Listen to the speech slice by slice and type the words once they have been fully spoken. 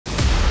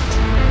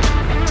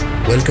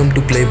Welcome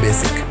to Play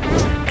Basic.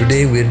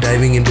 Today we're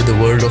diving into the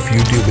world of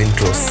YouTube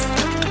intros.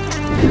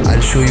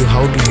 I'll show you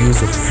how to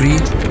use a free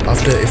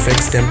After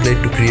Effects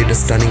template to create a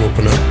stunning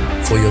opener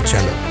for your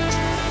channel.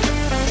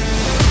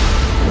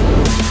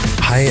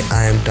 Hi,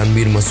 I am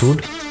Tanveer Masood.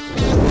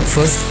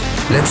 First,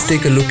 let's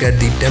take a look at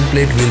the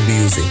template we'll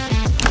be using.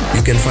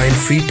 You can find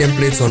free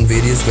templates on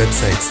various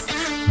websites,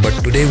 but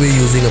today we're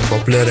using a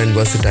popular and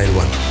versatile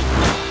one.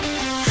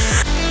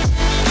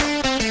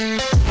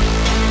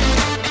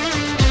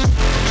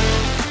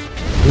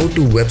 Go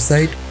to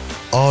website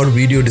or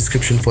video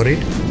description for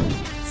it,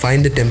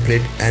 find the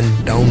template and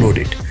download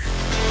it.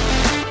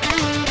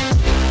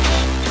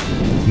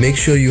 Make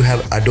sure you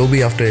have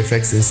Adobe After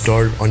Effects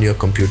installed on your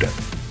computer.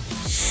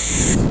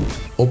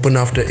 Open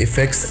After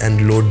Effects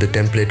and load the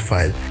template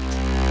file.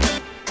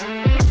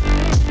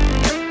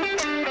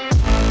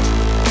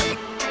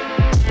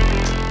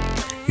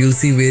 You'll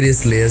see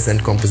various layers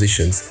and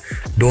compositions.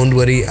 Don't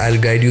worry,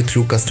 I'll guide you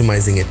through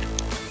customizing it.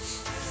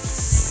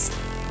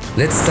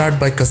 Let's start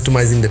by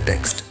customizing the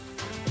text.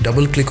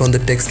 Double click on the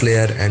text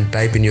layer and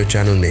type in your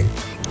channel name.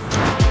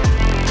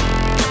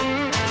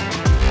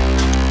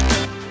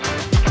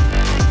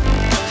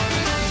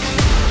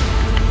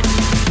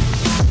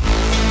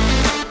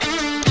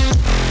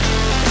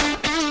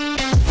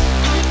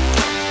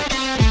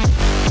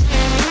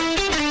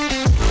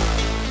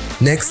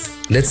 Next,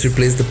 let's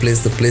replace the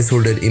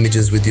placeholder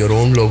images with your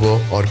own logo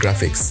or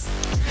graphics.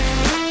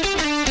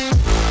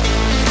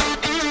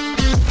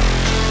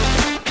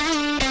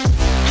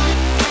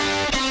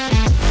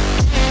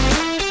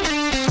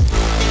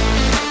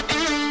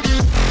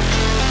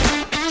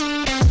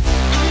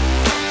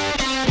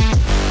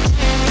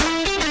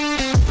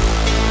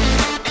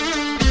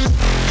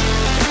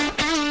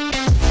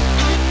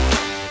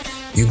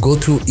 You go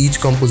through each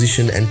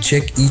composition and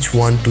check each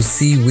one to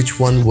see which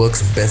one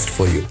works best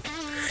for you.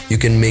 You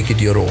can make it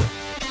your own.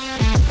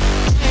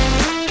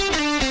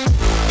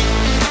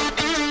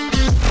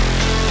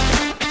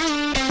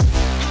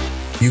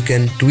 You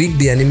can tweak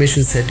the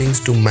animation settings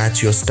to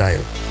match your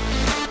style.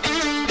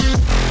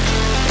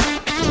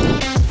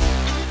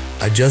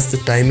 Adjust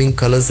the timing,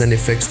 colors and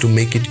effects to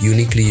make it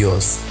uniquely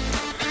yours.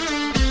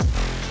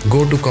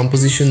 Go to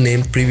composition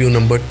name preview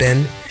number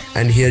 10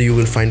 and here you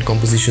will find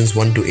compositions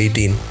 1 to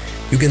 18.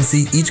 You can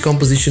see each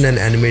composition and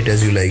animate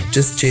as you like.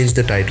 Just change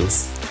the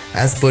titles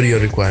as per your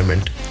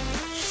requirement.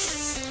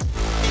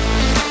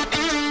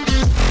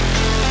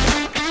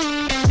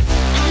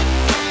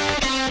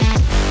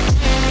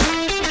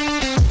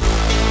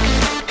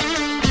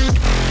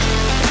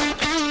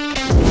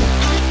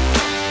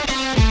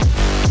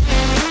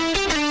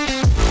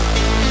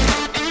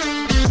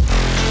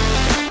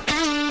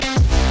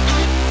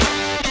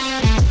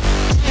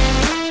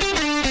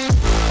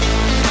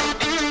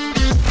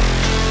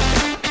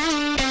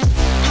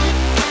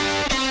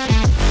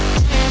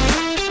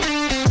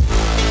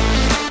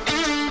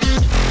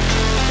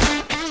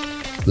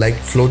 Like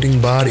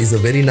floating bar is a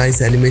very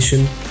nice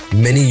animation.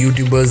 Many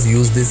YouTubers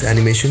use this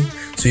animation.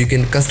 So you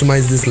can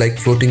customize this like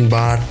floating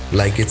bar,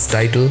 like its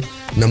title,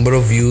 number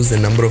of views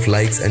and number of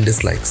likes and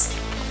dislikes.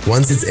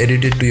 Once it's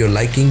edited to your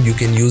liking, you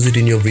can use it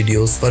in your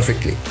videos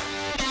perfectly.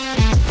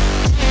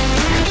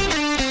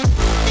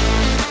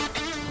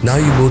 Now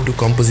you go to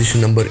composition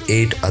number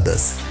 8,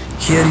 others.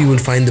 Here you will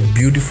find the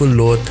beautiful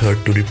lower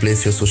third to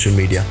replace your social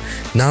media.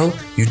 Now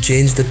you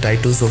change the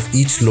titles of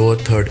each lower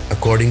third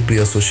according to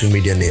your social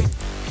media name.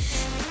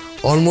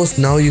 Almost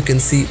now you can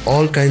see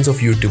all kinds of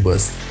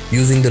YouTubers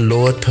using the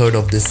lower third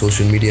of this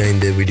social media in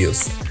their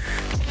videos.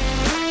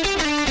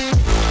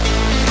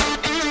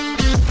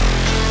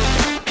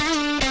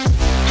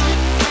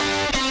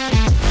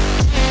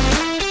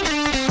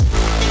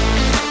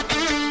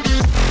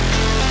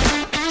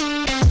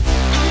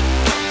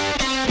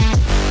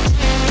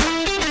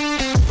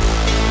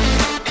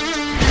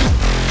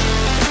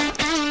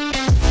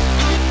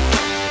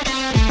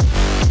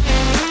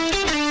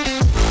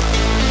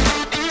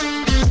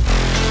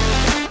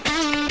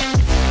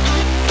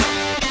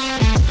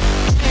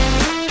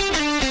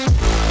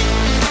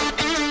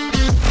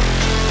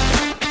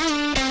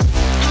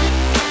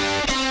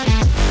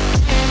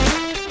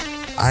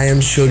 I am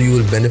sure you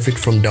will benefit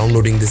from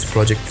downloading this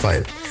project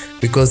file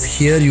because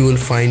here you will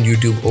find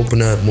YouTube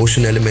opener,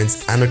 motion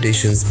elements,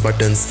 annotations,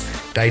 buttons,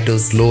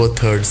 titles, lower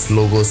thirds,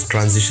 logos,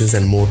 transitions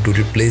and more to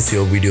replace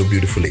your video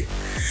beautifully.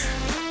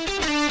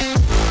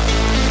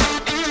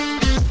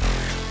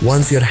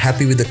 Once you're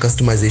happy with the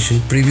customization,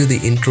 preview the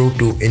intro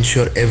to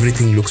ensure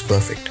everything looks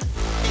perfect.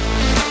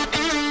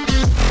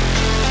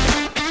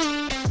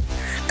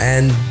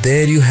 And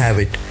there you have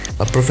it.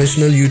 A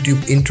professional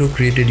YouTube intro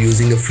created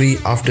using a free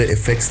After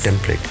Effects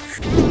template.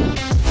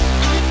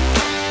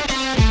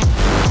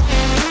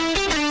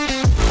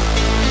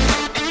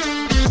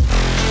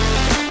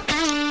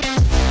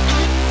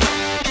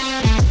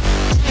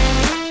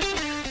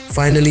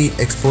 Finally,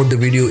 export the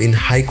video in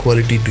high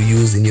quality to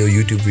use in your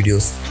YouTube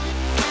videos.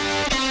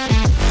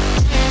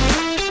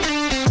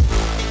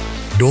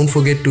 Don't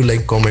forget to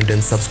like, comment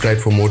and subscribe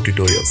for more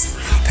tutorials.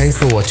 Thanks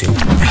for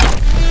watching.